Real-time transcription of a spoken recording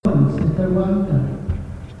they were under.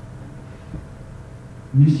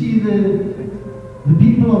 And you see, the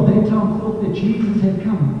people of that time thought that Jesus had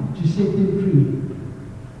come to set them free.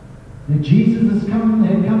 That Jesus had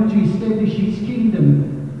come to establish his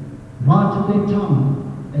kingdom right at that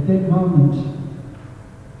time, at that moment.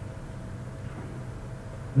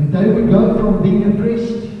 That they would go from being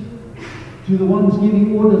oppressed to the ones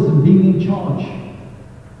giving orders and being in charge.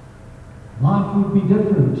 Life would be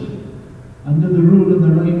different under the rule and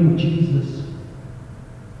the reign of Jesus.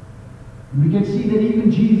 And we can see that even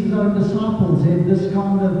Jesus' own disciples had this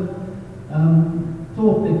kind of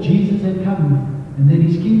thought that Jesus had come and that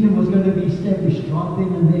his kingdom was going to be established right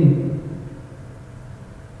then and there.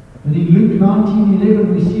 But in Luke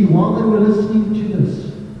 19:11 we see while they were listening to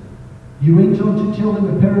this, he went on to tell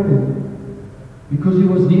them a parable because he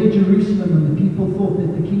was near Jerusalem and the people thought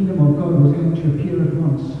that the kingdom of God was going to appear at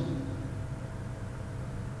once.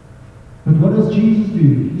 But what does Jesus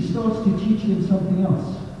do? He starts to teach them something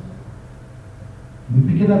else.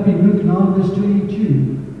 We pick it up in Luke 9 verse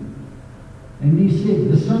 22. And he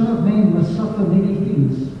said, "The Son of Man must suffer many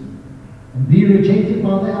things and be rejected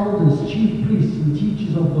by the elders, chief priests and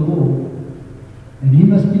teachers of the law. And he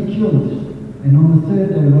must be killed and on the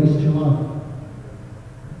third day raised to life."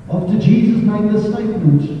 After Jesus made this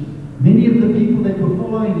statement, many of the people that were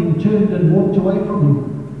following him turned and walked away from him.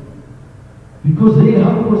 Because their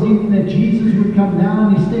hope was in that Jesus would come down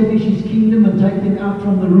and establish his kingdom and take them out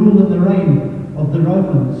from the rule and the reign of the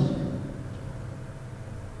Romans.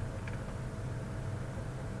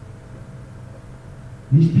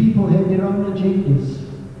 These people had their own agendas.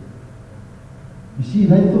 You see,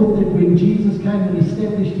 they thought that when Jesus came and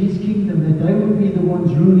established his kingdom, that they would be the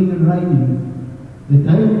ones ruling and reigning. That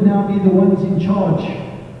they would now be the ones in charge.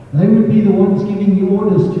 They would be the ones giving the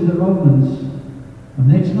orders to the Romans. And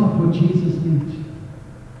that's not what Jesus meant.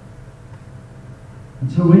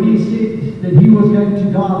 And so when he said that he was going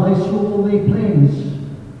to die, they saw all their plans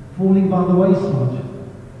falling by the wayside.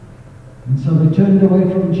 And so they turned away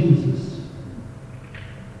from Jesus.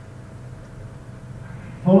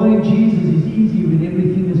 Following Jesus is easy when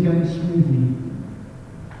everything is going smoothly.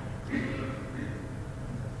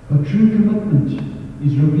 But true commitment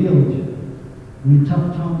is revealed when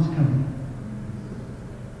tough times come.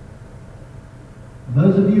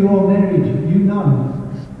 Those of you who are married, you know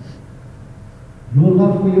your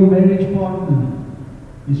love for your marriage partner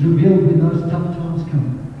is revealed when those tough times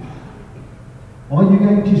come. Are you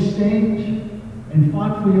going to stand and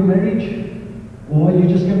fight for your marriage? Or are you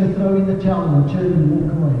just going to throw in the towel and turn and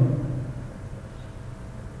walk away?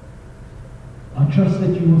 I trust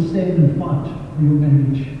that you will stand and fight for your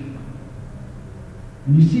marriage.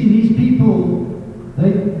 And you see, these people,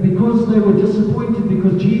 because they were disappointed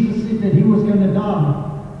because Jesus said that he was going to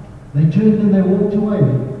die, they turned and they walked away.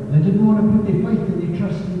 They didn't want to put their faith and their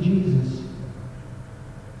trust in Jesus.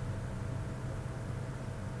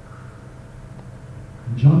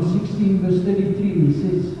 In John 16 verse 33 he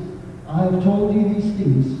says, "I have told you these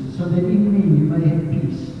things so that in me you may have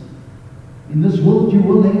peace. In this world you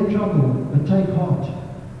will have trouble, but take heart,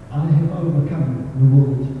 I have overcome the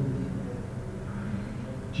world."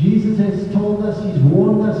 Jesus has told us, he's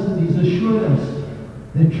warned us, and he's assured us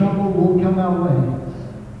that trouble will come our way.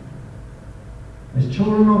 As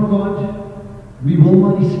children of God, we will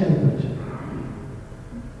not escape it.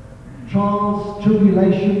 Trials,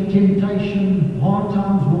 tribulation, temptation, hard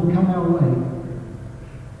times will come our way.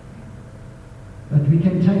 But we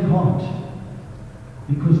can take heart,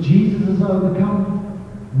 because Jesus has overcome,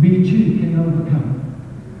 we too can overcome.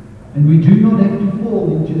 And we do not have to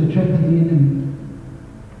fall into the trap of the enemy.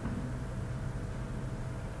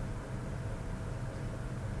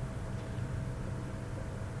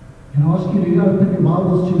 Can I ask you to open your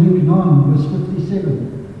Bibles to Luke 9, verse 57.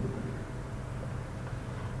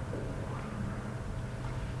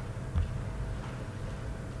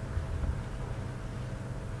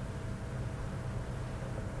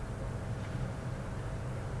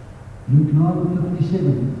 Luke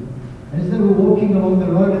 9:57. As they were walking along the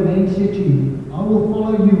road, a man said to him, "I will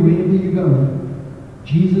follow you wherever you go."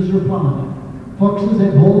 Jesus replied, "Foxes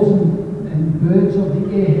have holes and birds of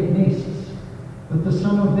the air have nests, but the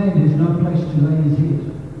Son of Man has no place to lay his head."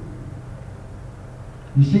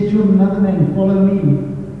 He said to him, another man, "Follow me."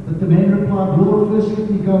 But the man replied, "Lord, first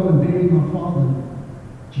let me go and bury my father."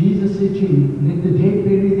 Jesus said to him, "Let the dead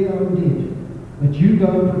bury their own dead, but you go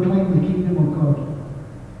and proclaim the kingdom of God."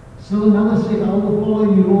 Still another said, "I will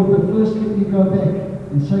follow you, Lord, but first let me go back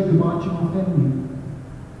and say goodbye to my family."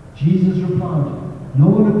 Jesus replied, "No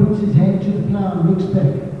one who puts his hand to the plow and looks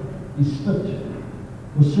back is fit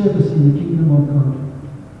for service in the kingdom of God."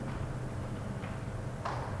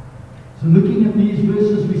 So looking at these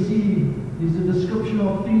verses, we see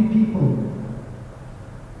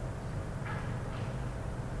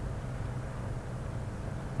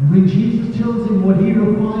And when Jesus tells them what he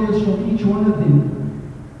requires from each one of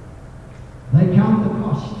them, they count the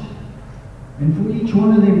cost. And for each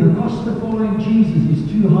one of them, the cost of following Jesus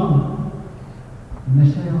is too high. And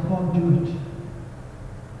they say, I can't do it.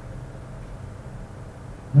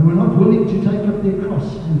 They were not willing to take up their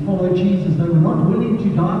cross and follow Jesus. They were not willing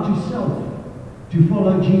to die to self to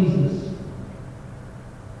follow Jesus.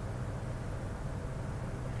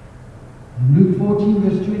 In Luke 14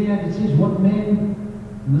 verse 28 it says, what man,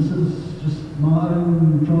 and this is just my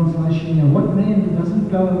own translation here, what man doesn't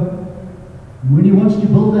go, when he wants to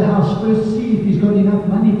build a house, first see if he's got enough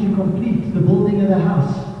money to complete the building of the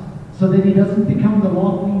house, so that he doesn't become the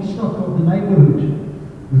laughing stock of the neighborhood.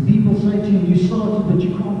 When people say to him, you started but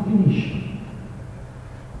you can't finish.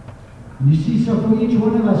 And you see, so for each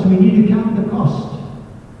one of us, we need to count the cost.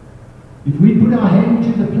 If we put our hand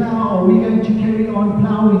to the plow, are we going to carry on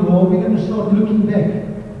plowing, or are we going to start looking back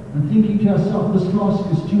and thinking to ourselves, this task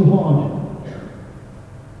is too hard?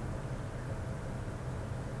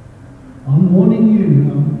 I'm warning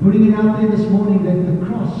you, I'm putting it out there this morning, that the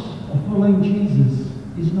cross of following Jesus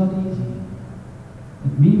is not easy.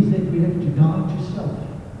 It means that we have to die to self,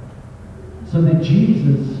 so that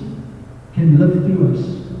Jesus can live through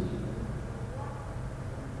us.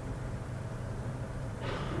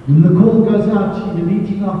 When the call goes out in a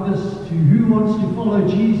meeting like this to who wants to follow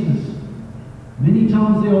Jesus, many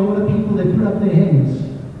times there are a lot of people that put up their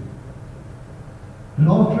hands.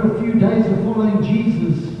 But after a few days of following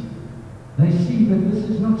Jesus, they see that this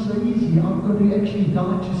is not so easy. I've got to actually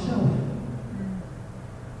die to self.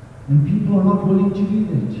 And people are not willing to do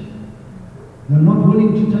that. They're not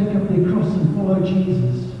willing to take up their cross and follow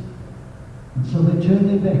Jesus. And so they turn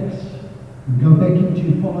their backs and go back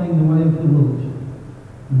into following the way of the world.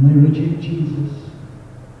 And they reject Jesus.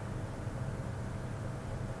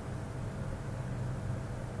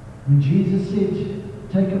 When Jesus said,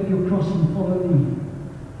 take up your cross and follow me,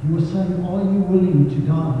 he was saying, are you willing to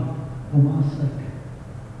die for my sake?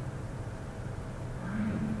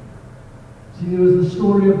 See, there was the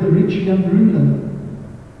story of the rich young ruler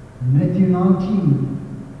in Matthew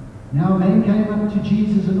 19. Now a man came up to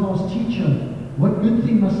Jesus and asked, Teacher, what good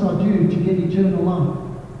thing must I do to get eternal life?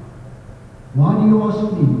 Why do you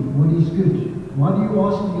ask me what is good? Why do you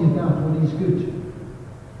ask me about what is good?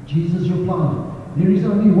 Jesus replied, there is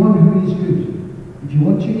only one who is good. If you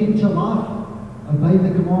want to enter life, obey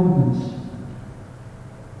the commandments.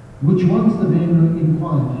 Which ones? The man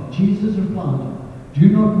inquired. Jesus replied, do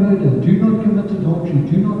not murder, do not commit adultery,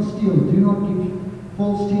 do not steal, do not give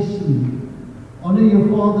false testimony. Honor your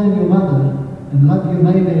father and your mother, and love your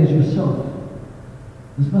neighbor as yourself.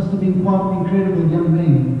 This must have been quite an incredible young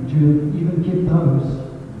man to have even kept those.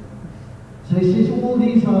 So he says, all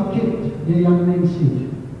these are kept, the young man said.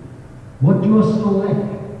 What do I still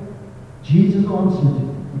lack? Jesus answered,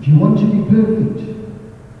 if you want to be perfect,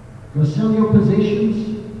 go sell your possessions,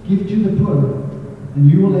 give to the poor,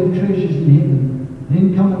 and you will have treasures in heaven.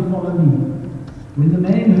 Then come and follow me. When the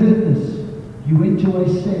man heard this, he went away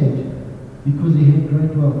sad, because he had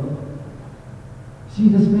great wealth. See,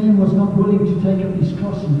 this man was not willing to take up his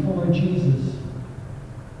cross and follow Jesus.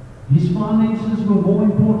 His finances were more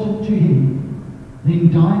important to him than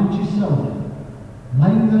dying to self,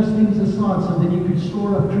 laying those things aside so that he could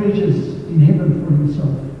store up treasures in heaven for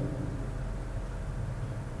himself.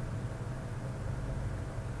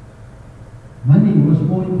 Money was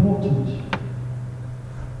more important.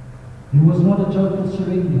 There was not a total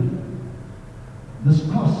surrender. This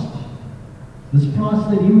cost, this price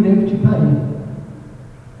that he would have to pay,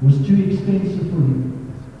 was too expensive for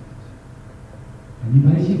him. And he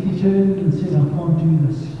basically turned and said, I can't do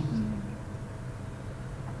this.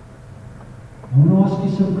 I want to ask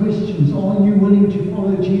you some questions. Are you willing to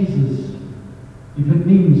follow Jesus if it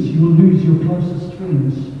means you will lose your closest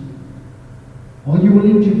friends? Are you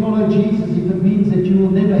willing to follow Jesus if it means that you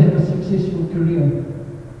will never have a successful career?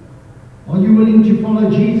 Are you willing to follow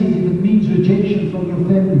Jesus if it means rejection from your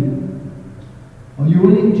family? Are you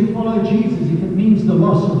willing to follow Jesus if it means the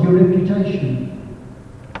loss of your reputation?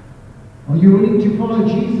 Are you willing to follow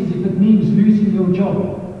Jesus if it means losing your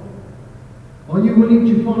job? Are you willing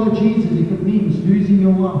to follow Jesus if it means losing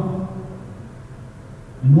your life?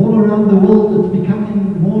 And all around the world it's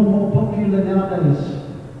becoming more and more popular nowadays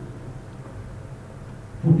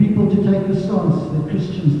for people to take the stance that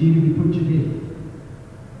Christians need to be put to death.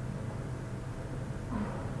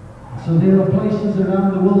 So there are places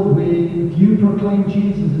around the world where if you proclaim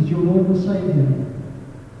Jesus as your Lord and Savior,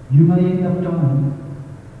 you may end up dying.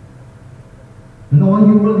 But are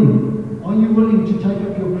you willing? Are you willing to take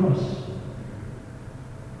up your cross?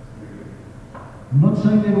 I'm not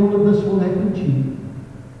saying that all of this will happen to you,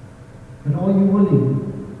 but are you willing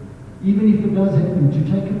even if it does happen, to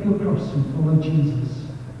take up your cross and follow Jesus.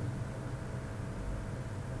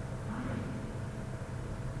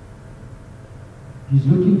 He's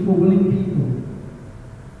looking for willing people.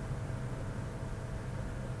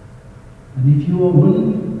 And if you are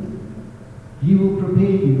willing, He will prepare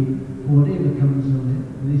you for whatever comes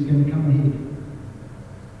that is going to come ahead.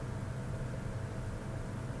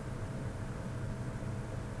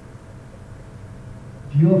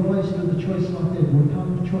 If you are faced with a choice like that, what kind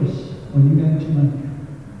of choice are you going to make?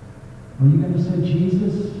 Are you going to say,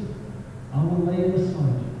 Jesus, I will lay it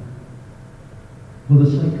aside for the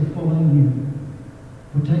sake of following you,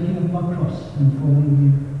 for taking up my cross and following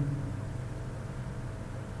you?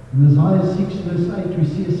 In Isaiah 6 verse 8 we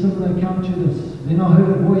see a similar account to this. Then I heard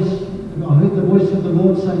the voice of the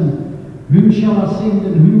Lord saying, whom shall I send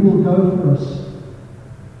and who will go for us?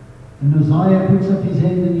 And Isaiah puts up his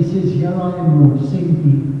hand and he says, here I am, Lord, send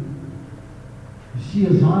me. You see,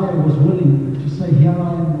 Isaiah was willing to say, here I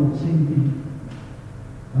am, Lord, send me.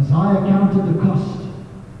 Isaiah counted the cost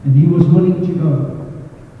and he was willing to go.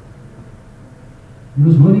 He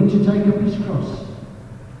was willing to take up his cross.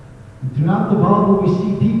 And throughout the Bible we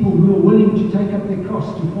see people who are willing to take up their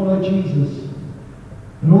cross to follow Jesus.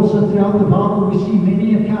 But also throughout the Bible we see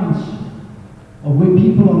many accounts of where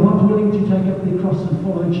people are not willing to take up their cross and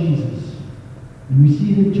follow Jesus. And we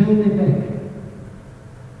see them turn their back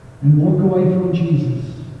and walk away from Jesus.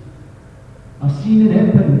 I've seen it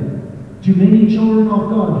happen to many children of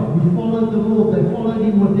God who followed the Lord. They followed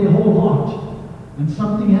Him with their whole heart. And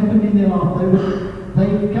something happened in their life.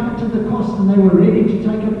 They counted the cost and they were ready to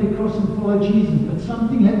take up their cross and follow Jesus. But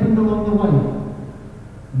something happened along the way.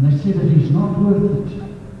 And they said it is not worth it.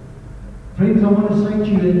 Friends, I want to say to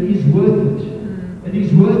you, it is worth it. It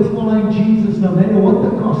is worth following Jesus no matter what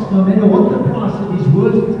the cost, no matter what the price. It is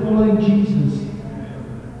worth following Jesus.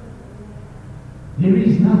 There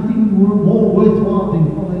is nothing more worthwhile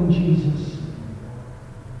than following Jesus.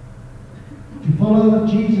 To follow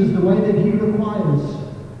Jesus the way that He requires.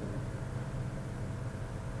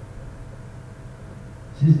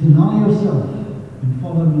 It says, deny yourself and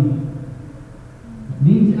follow me. It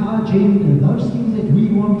means our agenda, those things that we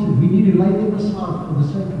wanted, we need to lay them aside for the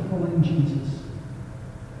sake of following Jesus.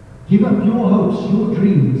 Give up your hopes, your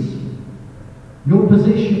dreams, your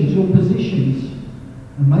possessions, your positions,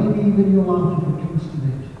 and maybe even your life if it comes to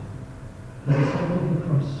that, for the sake of the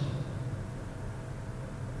cross.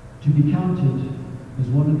 To be counted as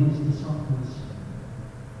one of His disciples.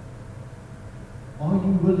 Are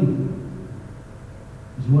you willing?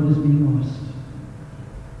 Is what is being asked.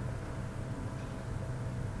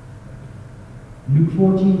 Luke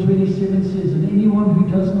 14:27 says, and anyone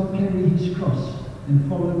who does not carry his cross and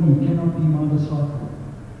follow me cannot be my disciple.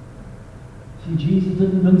 See, Jesus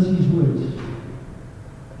didn't mince His words.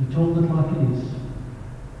 He told it like it is.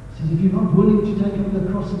 He says, if you're not willing to take up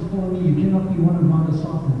the cross and follow me, you cannot be one of my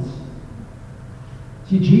disciples.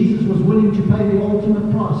 See, Jesus was willing to pay the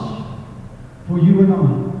ultimate price for you and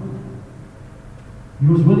I. He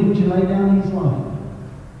was willing to lay down His life,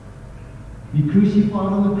 be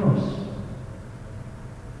crucified on the cross,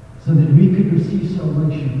 so that we could receive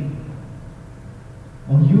salvation.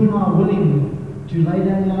 Are you and I willing to lay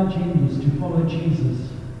down our agendas to follow Jesus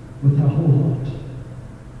with our whole heart?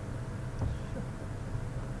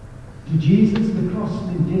 To Jesus, the cross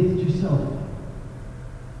meant death to self.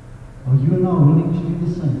 Are you and I willing to do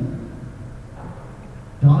the same?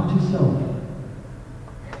 Die to self,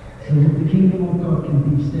 so that the kingdom of God can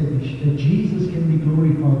be established, that Jesus can be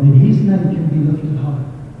glorified, that His name can be lifted high.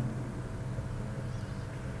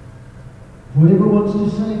 Whoever wants to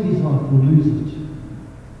save his life will lose it.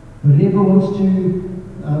 Whoever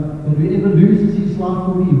loses his life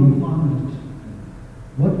for me will find it.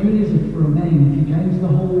 What good is it for a man if he gains the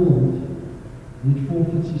whole world yet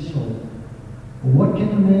forfeits his soul? Or what can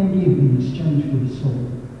a man give in exchange for his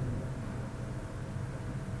soul?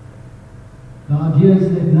 The idea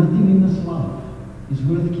is that nothing in this life is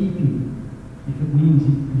worth keeping if it means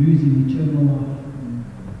losing eternal life.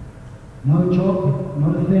 No job,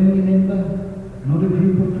 not a family member, not a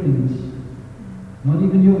group of friends, not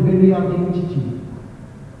even your very identity.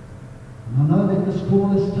 And I know that this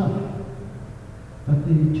call is tough, but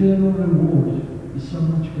the eternal reward is so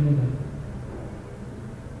much greater.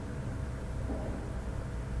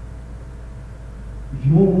 If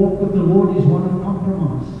your walk with the Lord is one of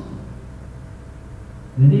compromise,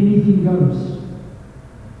 then anything goes.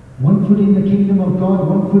 One foot in the kingdom of God,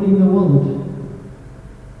 one foot in the world.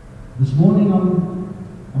 This morning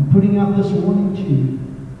I'm putting out this warning to you.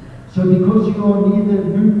 So because you are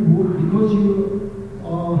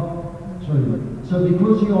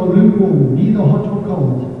lukewarm, neither hot or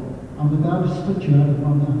cold, I'm about to spit you out of my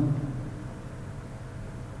mouth.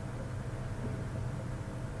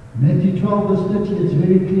 12 verse 30, it's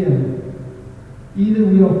very clear. Either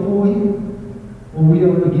we are for him or we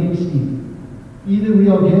are against him. Either we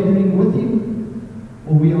are gathering with him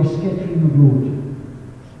or we are scattering abroad.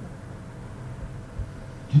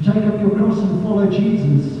 To take up your cross and follow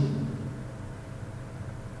Jesus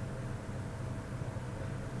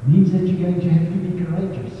means that you're going to have to be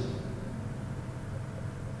courageous.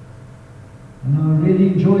 And I really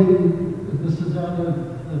enjoy, this is out of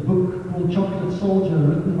a book called Chocolate Soldier,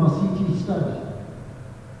 written by C.T. Studd.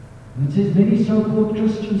 And it says, many so-called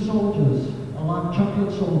Christian soldiers are like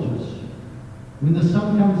chocolate soldiers. When the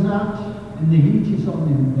sun comes out and the heat is on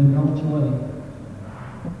them, they melt away.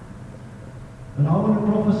 But I want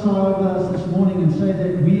to prophesy over us this morning and say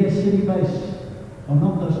that we as City Base are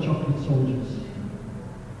not those chocolate soldiers.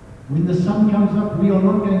 When the sun comes up, we are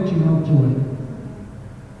not going to melt away.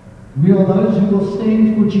 We are those who will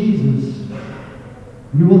stand for Jesus.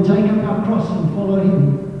 We will take up our cross and follow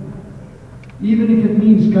him, even if it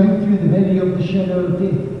means going through the valley of the shadow of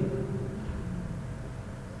death.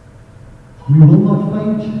 We will not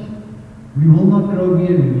faint. We will not grow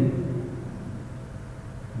weary.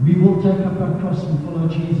 We will take up our cross and follow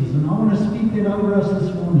Jesus. And I want to speak that over us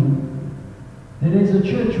this morning. That as a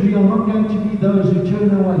church, we are not going to be those who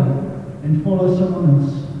turn away and follow someone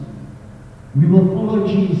else. We will follow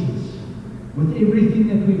Jesus with everything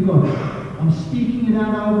that we've got. I'm speaking it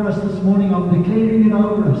out over us this morning. I'm declaring it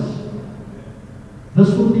over us.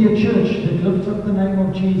 This will be a church that lifts up the name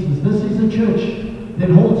of Jesus. This is a church that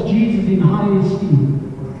holds Jesus in high esteem.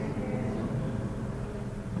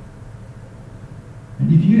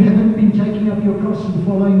 And if you haven't been taking up your cross and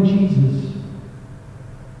following Jesus,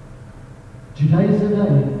 today is the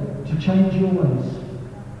day to change your ways.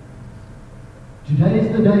 Today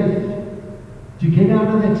is the day to get out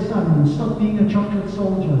of that sun and stop being a chocolate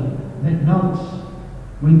soldier that melts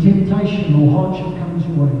when temptation or hardship comes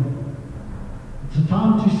your way. It's a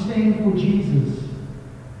time to stand for Jesus.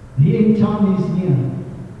 The end time is near.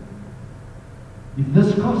 If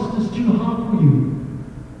this cost is too hard for you,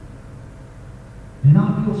 then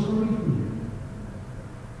I feel sorry for you.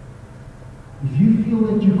 If you feel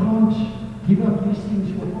that you can't give up these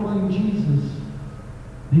things for following Jesus,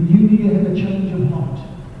 then you need to have a change of heart.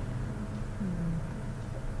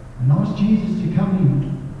 And ask Jesus to come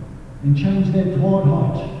in and change that hard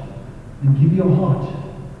heart and give you a heart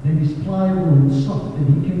that is pliable and soft, that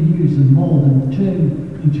he can use and mold and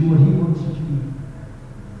turn into what he wants it to be.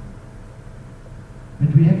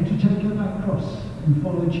 But we have to take up our cross and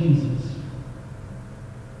follow Jesus.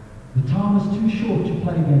 The time is too short to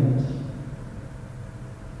play games.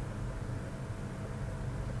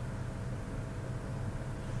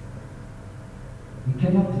 We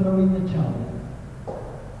cannot throw in the towel.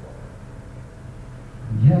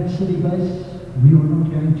 And here at City Base, we are not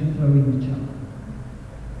going to throw in the towel.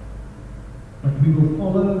 But we will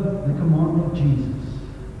follow the command of Jesus.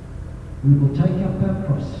 We will take up our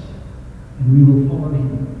cross and we will follow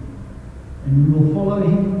him. And we will follow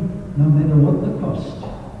him no matter what the cost,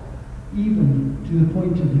 even to the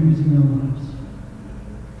point of losing our lives.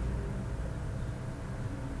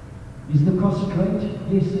 Is the cost great?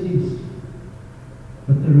 Yes, it is.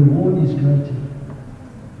 But the reward is greater.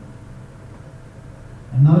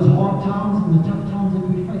 And those hard times and the tough times that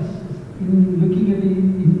we face, in looking at it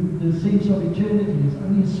in the sense of eternity, is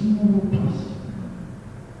only a small piece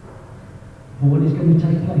for what is going to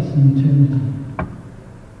take place in eternity.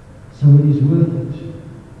 So it is worth it.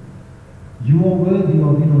 You are worthy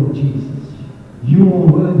of it all, Jesus. You are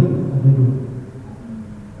worthy of it all.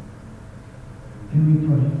 Can we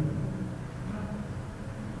pray?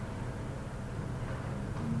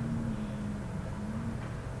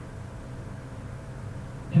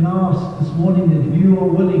 Can I ask this morning that if you are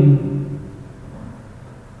willing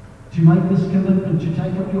to make this commitment to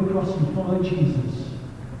take up your cross and follow Jesus,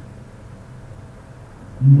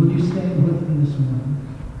 and will you stand with me this morning?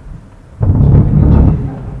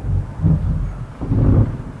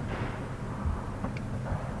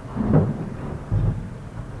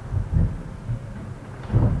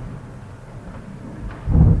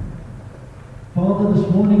 Father, this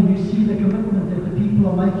morning you see the commitment that the people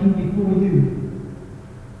are making before you.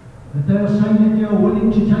 That they are saying that they are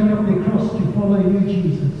willing to take up their cross to follow you,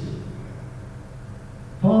 Jesus.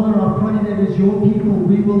 Father, I pray that as your people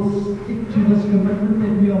we will stick to this commitment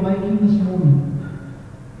that we are making this morning.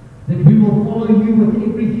 That we will follow you with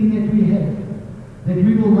everything that we have. That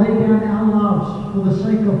we will lay down our lives for the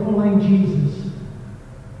sake of following Jesus.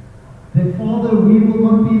 That, Father, we will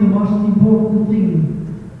not be the most important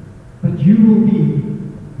thing, but you will be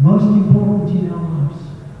most important in our lives.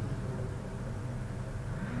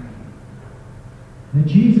 That,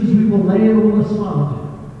 Jesus, we will lay it all aside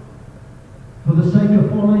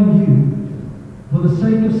for the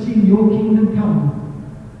sake of seeing your kingdom come,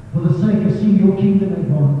 for the sake of seeing your kingdom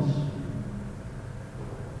advance.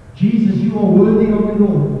 Jesus, you are worthy of it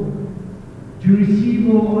all, to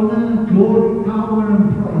receive all honor, glory, power,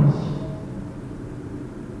 and praise.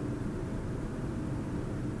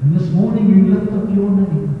 And this morning we lift up your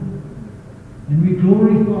name, and we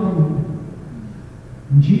glorify you.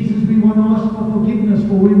 And Jesus, we want to ask for forgiveness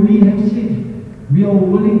for when we have said we are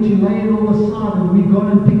willing to lay it all aside, and we've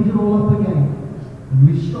gone and picked it all up again. And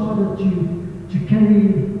we started to carry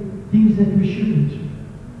things that we shouldn't.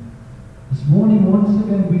 This morning, once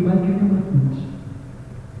again, we make a commitment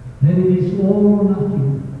that it is all or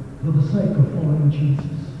nothing for the sake of following Jesus.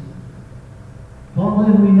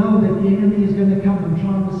 Father, and we know that the enemy is going to come and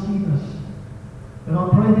try and deceive us. But I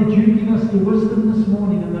pray that you give us the wisdom this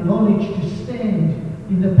morning and the knowledge to stand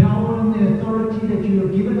in the power and the authority that you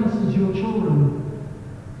have given us as your children.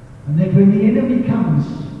 And that when the enemy comes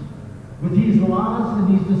with his lies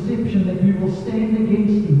and his deception, that we will stand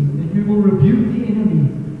against him, that we will rebuke the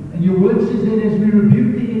enemy. And your word says that as we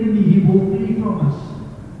rebuke the enemy, he will flee from us.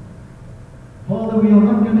 Father, we are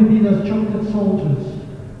not going to be those chocolate soldiers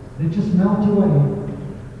that just melt away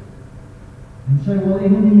and say, well,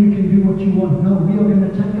 enemy, you can do what you want. No, we are going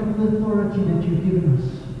to take up the authority that you've given us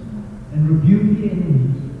and rebuke the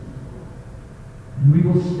enemy. And we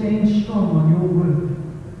will stand strong on your word.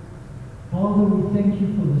 Father, we thank you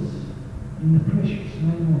for this in the precious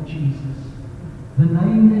name of Jesus. The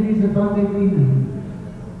name that is above every name.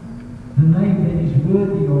 The name that is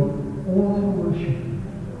worthy of all our worship.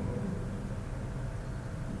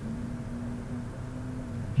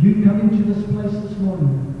 If you come into this place this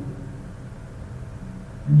morning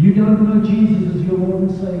and you don't know Jesus as your Lord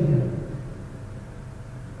and Savior,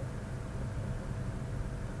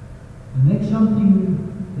 and that's something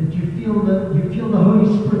that you feel the Holy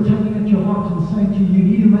Spirit tugging at your heart and saying to you, you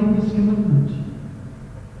need to make this commitment.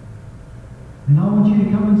 And I want you to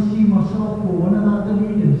come and see myself or one of the other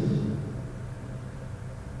leaders.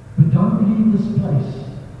 But don't leave this place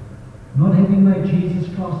not having made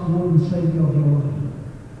Jesus Christ Lord and Savior of your life.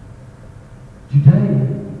 Today,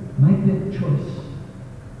 make that choice.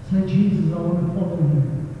 Say, Jesus, I want to follow you.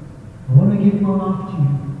 I want to give my life to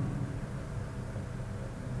you.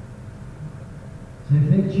 So if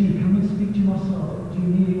that's you, come and speak to myself, to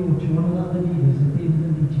me, or to one of the other leaders at the end of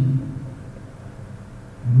the meeting.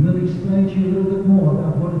 And we'll explain to you a little bit more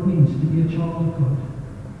about what it means to be a child of God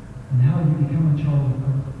and how you become a child of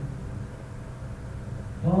God.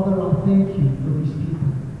 Father, I thank you for these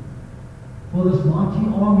people, for this mighty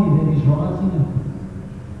army that is rising up,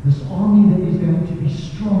 this army that is going to be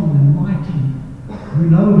strong and mighty, who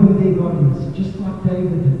know who their God is, just like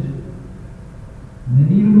David did. And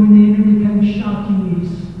then even when the enemy came shouting his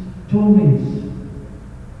torments,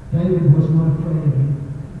 David was not afraid of him.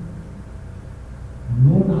 And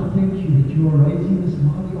Lord, I thank you that you are raising this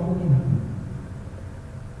mighty army up,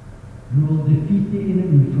 who will defeat the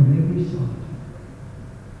enemy from every side,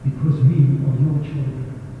 because we are your children.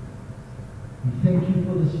 We thank you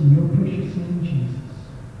for this in your precious name, Jesus.